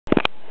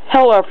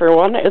Hello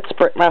everyone, it's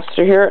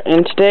Brickmaster here,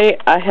 and today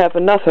I have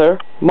another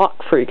MOC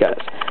for you guys.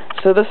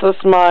 So this is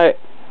my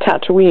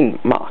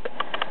Tatooine MOC.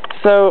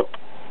 So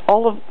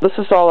this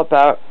is all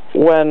about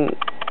when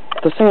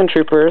the sand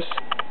troopers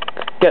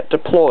get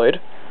deployed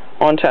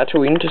on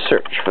Tatooine to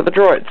search for the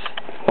droids.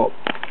 Well,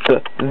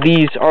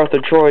 these are the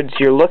droids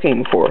you're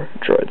looking for,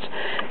 droids.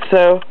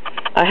 So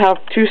I have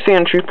two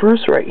sand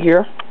troopers right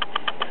here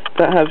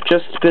that have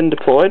just been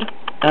deployed,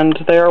 and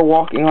they are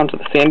walking onto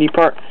the sandy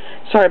part.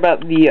 Sorry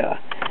about the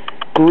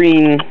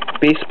green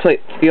base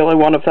plate. It's the only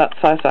one of that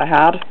size I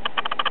had.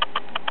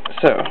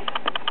 So,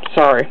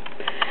 sorry.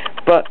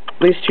 But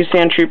these two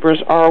sand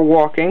troopers are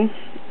walking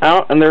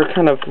out, and they're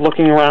kind of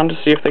looking around to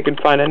see if they can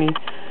find any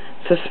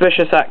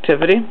suspicious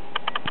activity.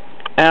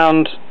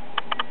 And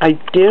I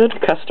did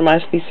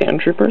customize these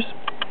sand troopers.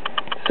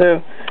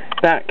 So,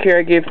 back here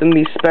I gave them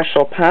these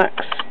special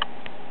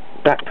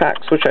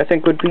backpacks, which I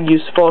think would be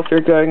useful if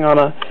you're going on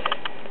a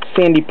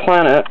sandy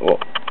planet, well,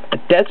 a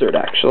desert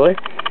actually,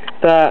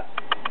 that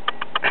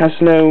has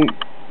no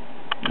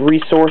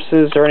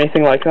resources or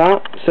anything like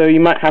that. So you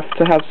might have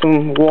to have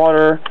some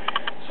water,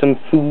 some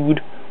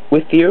food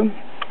with you.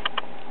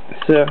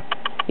 So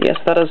yes,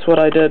 that is what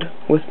I did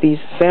with these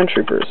sand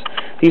troopers.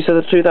 These are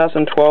the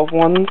 2012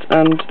 ones,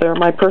 and they're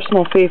my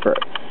personal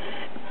favorite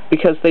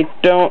because they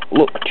don't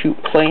look too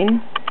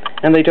plain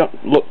and they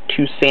don't look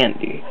too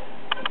sandy.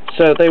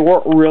 So they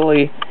weren't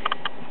really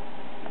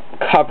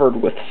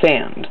covered with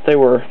sand. They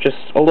were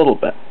just a little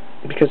bit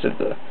because of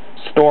the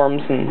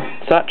storms and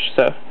such.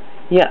 So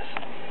yes,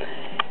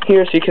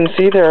 here as you can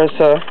see there is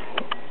a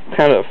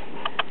kind of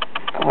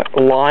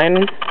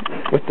line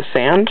with the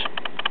sand,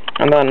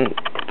 and then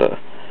the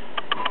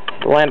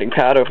landing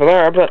pad over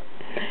there. But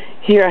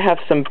here I have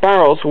some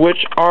barrels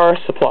which are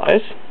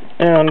supplies,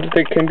 and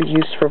they can be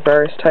used for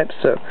various types.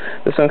 So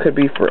this one could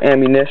be for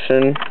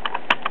ammunition,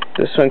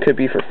 this one could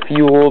be for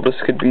fuel, this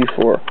could be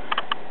for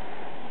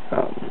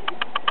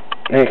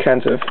any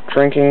kinds of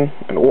drinking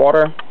and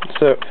water.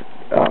 So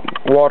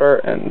water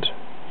and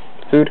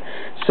food.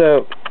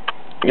 So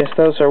yes,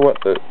 those are what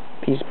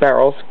these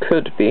barrels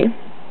could be.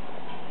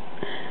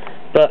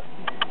 But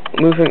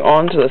moving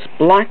on to this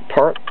black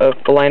part of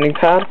the landing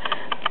pad,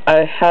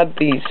 I had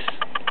these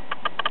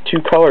two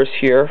colors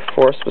here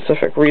for a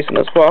specific reason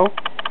as well.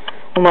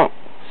 Well, not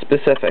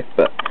specific,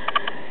 but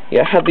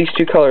yeah, I had these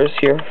two colors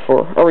here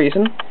for a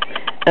reason.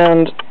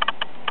 And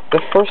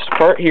the first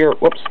part here,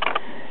 whoops,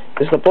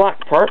 is the black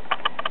part,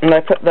 and I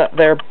put that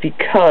there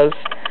because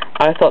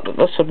I thought that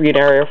this would be an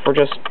area for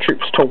just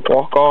troops to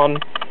walk on,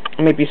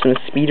 maybe some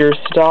speeders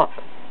to dock.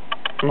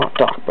 Not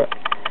dock, but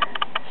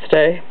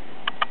stay.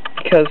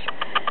 Because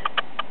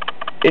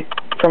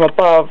from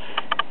above,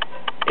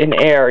 in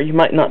air, you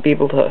might not be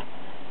able to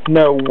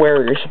know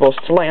where you're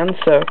supposed to land.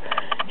 So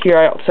here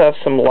I also have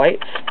some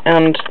lights,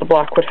 and the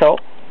black would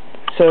help.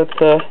 So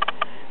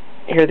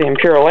here the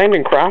Imperial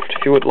landing craft,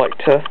 if you would like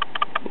to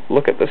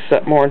look at this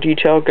set more in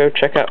detail, go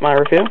check out my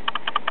review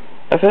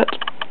of it.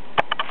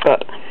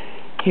 But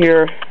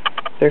here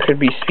there could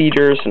be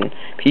speeders and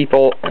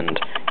people, and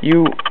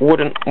you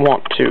wouldn't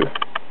want to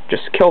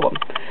just kill them.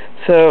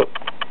 So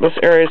this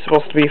area is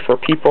supposed to be for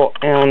people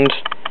and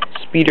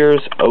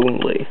speeders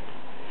only.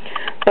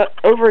 But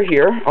over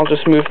here, I'll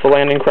just move the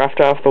landing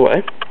craft out of the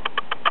way,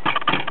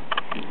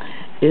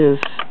 is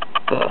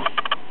the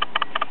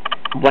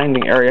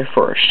landing area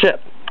for a ship.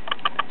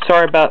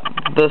 Sorry about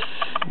this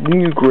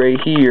new gray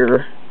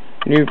here,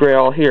 new gray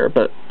all here,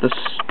 but this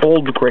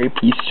old gray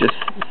piece just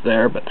is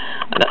there, but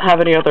I don't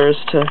have any others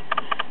to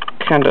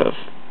kind of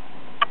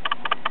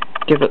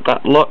give it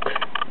that look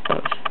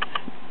of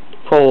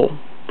full,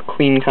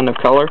 clean kind of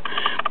color.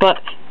 But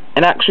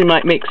it actually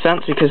might make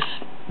sense because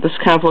this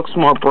kind of looks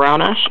more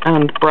brownish,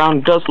 and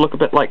brown does look a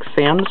bit like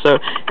sand, so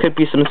it could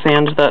be some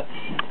sand that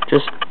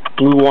just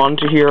blew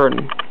onto here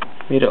and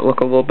made it look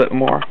a little bit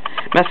more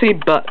messy.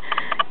 But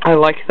I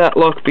like that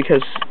look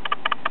because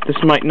this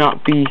might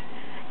not be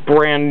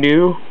brand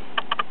new,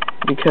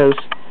 because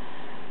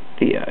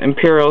the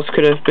Imperials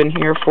could have been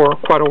here for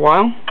quite a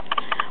while.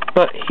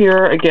 But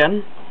here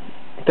again,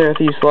 there are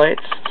these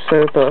lights,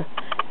 so the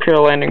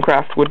Imperial landing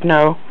craft would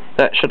know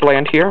that should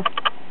land here.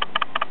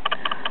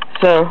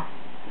 So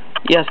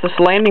yes, this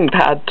landing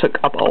pad took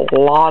up a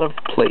lot of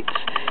plates.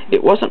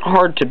 It wasn't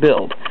hard to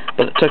build,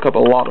 but it took up a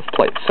lot of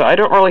plates. So I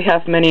don't really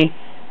have many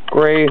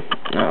gray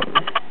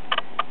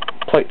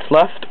plates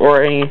left,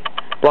 or any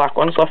black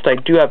ones left. I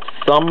do have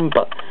some,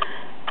 but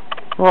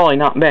really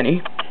not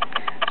many.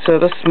 So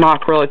this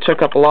MOC really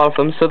took up a lot of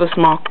them. So this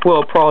MOC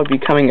will probably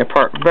be coming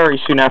apart very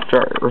soon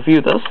after I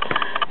review this.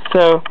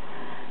 So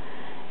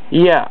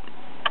yeah.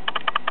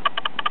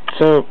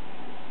 So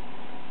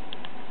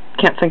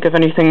can't think of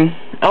anything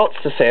else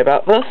to say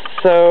about this,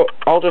 so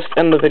I'll just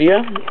end the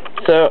video.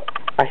 So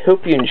I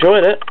hope you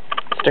enjoyed it.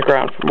 Stick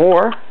around for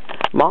more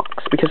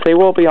MOCs, because they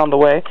will be on the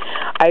way.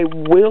 I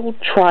will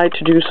try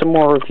to do some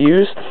more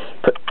reviews.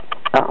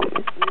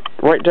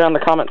 Write down in the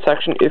comment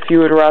section if you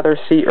would rather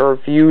see a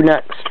review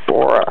next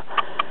or a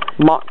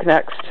MOC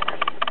next.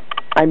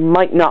 I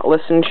might not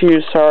listen to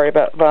you, sorry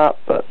about that,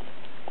 but,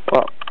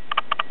 well,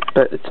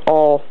 but it's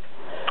all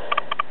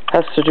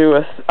has to do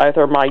with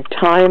either my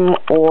time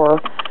or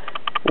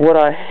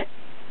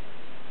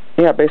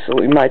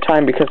basically my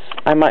time, because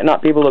I might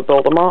not be able to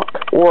build a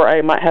MOC, or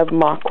I might have a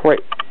MOC right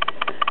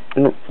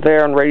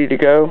there and ready to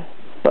go,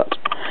 but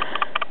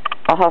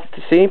I'll have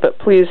to see. But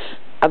please,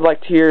 I'd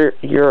like to hear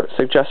your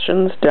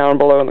suggestions down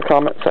below in the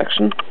comment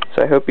section.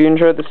 So I hope you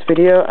enjoyed this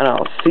video, and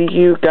I'll see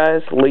you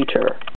guys later.